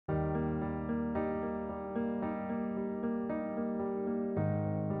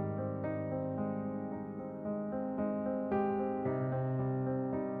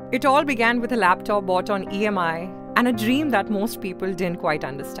It all began with a laptop bought on EMI and a dream that most people didn't quite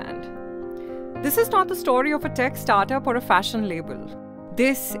understand. This is not the story of a tech startup or a fashion label.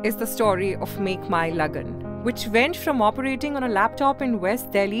 This is the story of MakeMyLagan, which went from operating on a laptop in West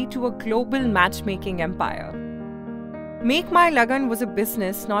Delhi to a global matchmaking empire. MakeMyLagan was a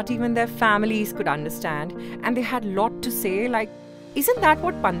business not even their families could understand, and they had a lot to say like, isn't that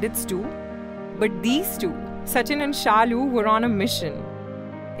what pundits do? But these two, Sachin and Shalu, were on a mission.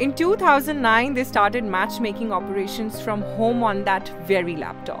 In 2009, they started matchmaking operations from home on that very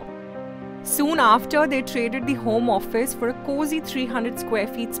laptop. Soon after, they traded the home office for a cozy 300 square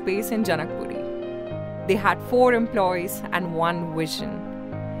feet space in Janakpuri. They had 4 employees and one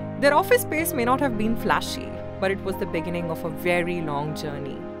vision. Their office space may not have been flashy, but it was the beginning of a very long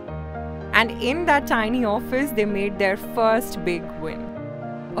journey. And in that tiny office, they made their first big win.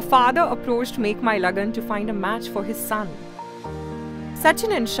 A father approached MakeMyLagan to find a match for his son.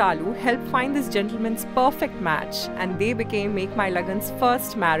 Sachin and Shalu helped find this gentleman's perfect match, and they became MakeMyLagan's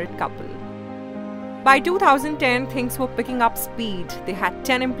first married couple. By 2010, things were picking up speed. They had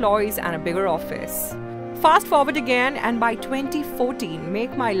 10 employees and a bigger office. Fast forward again, and by 2014,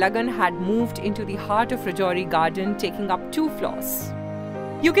 MakeMyLagan had moved into the heart of Rajouri Garden, taking up 2 floors.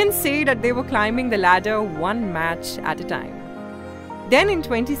 You can say that they were climbing the ladder one match at a time. Then in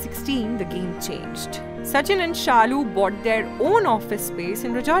 2016, the game changed. Sachin and Shalu bought their own office space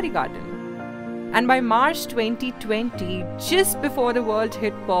in Rajouri Garden. And by March 2020, just before the world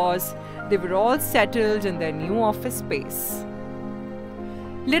hit pause, they were all settled in their new office space.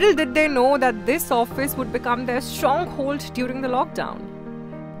 Little did they know that this office would become their stronghold during the lockdown.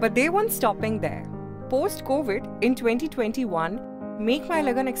 But they weren't stopping there. Post-COVID, in 2021,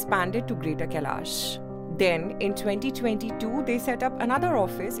 MakeMyLagan expanded to Greater Kailash. Then, in 2022, they set up another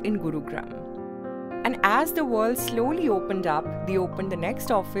office in Gurugram. And as the world slowly opened up, they opened the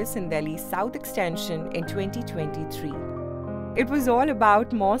next office in Delhi's South Extension in 2023. It was all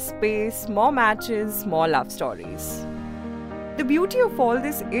about more space, more matches, more love stories. The beauty of all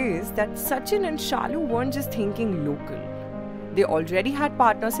this is that Sachin and Shalu weren't just thinking local. They already had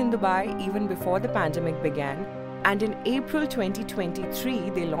partners in Dubai even before the pandemic began, and in April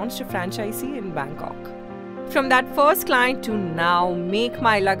 2023, they launched a franchisee in Bangkok. From that first client to now,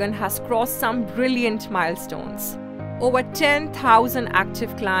 MakeMyLagan has crossed some brilliant milestones. Over 10,000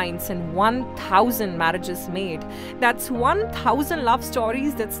 active clients and 1,000 marriages made. That's 1,000 love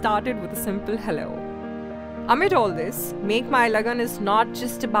stories that started with a simple hello. Amid all this, MakeMyLagan is not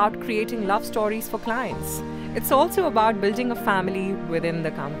just about creating love stories for clients. It's also about building a family within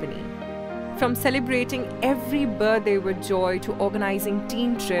the company. From celebrating every birthday with joy to organizing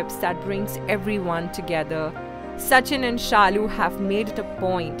team trips that brings everyone together, Sachin and Shalu have made it a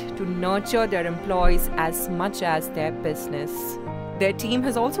point to nurture their employees as much as their business. Their team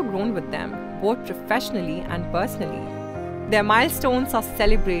has also grown with them, both professionally and personally. Their milestones are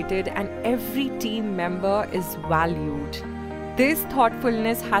celebrated and every team member is valued. This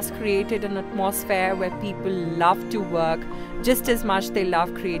thoughtfulness has created an atmosphere where people love to work just as much they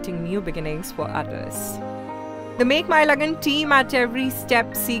love creating new beginnings for others. The MakeMyLagan team at every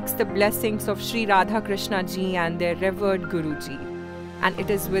step seeks the blessings of Sri Radha Krishna Ji and their revered Guruji. And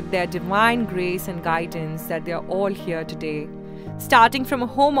it is with their divine grace and guidance that they are all here today, starting from a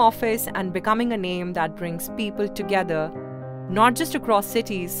home office and becoming a name that brings people together, not just across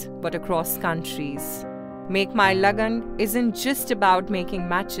cities, but across countries. MakeMyLagan isn't just about making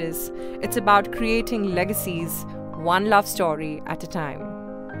matches, it's about creating legacies, one love story at a time.